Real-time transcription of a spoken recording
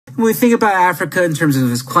when we think about Africa in terms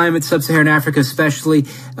of its climate, sub-Saharan Africa especially,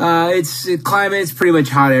 its climate is pretty much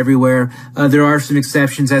hot everywhere. There are some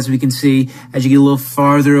exceptions, as we can see, as you get a little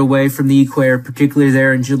farther away from the equator, particularly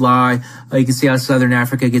there in July. You can see how southern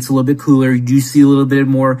Africa gets a little bit cooler. You do see a little bit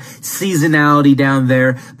more seasonality down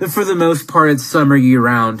there, but for the most part, it's summer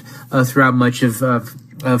year-round throughout much of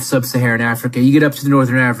sub-Saharan Africa. You get up to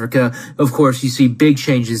northern Africa, of course, you see big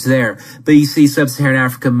changes there. But you see sub-Saharan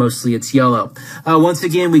Africa, mostly it's yellow. Once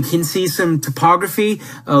again, we can see some topography,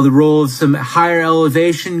 the role of some higher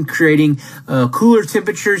elevation creating cooler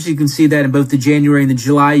temperatures. You can see that in both the January and the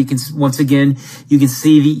July. You can, once again, you can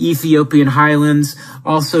see the Ethiopian highlands.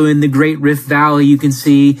 Also in the Great Rift Valley, you can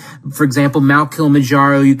see, for example, Mount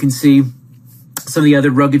Kilimanjaro. You can see some of the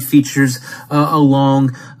other rugged features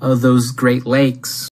along those Great Lakes.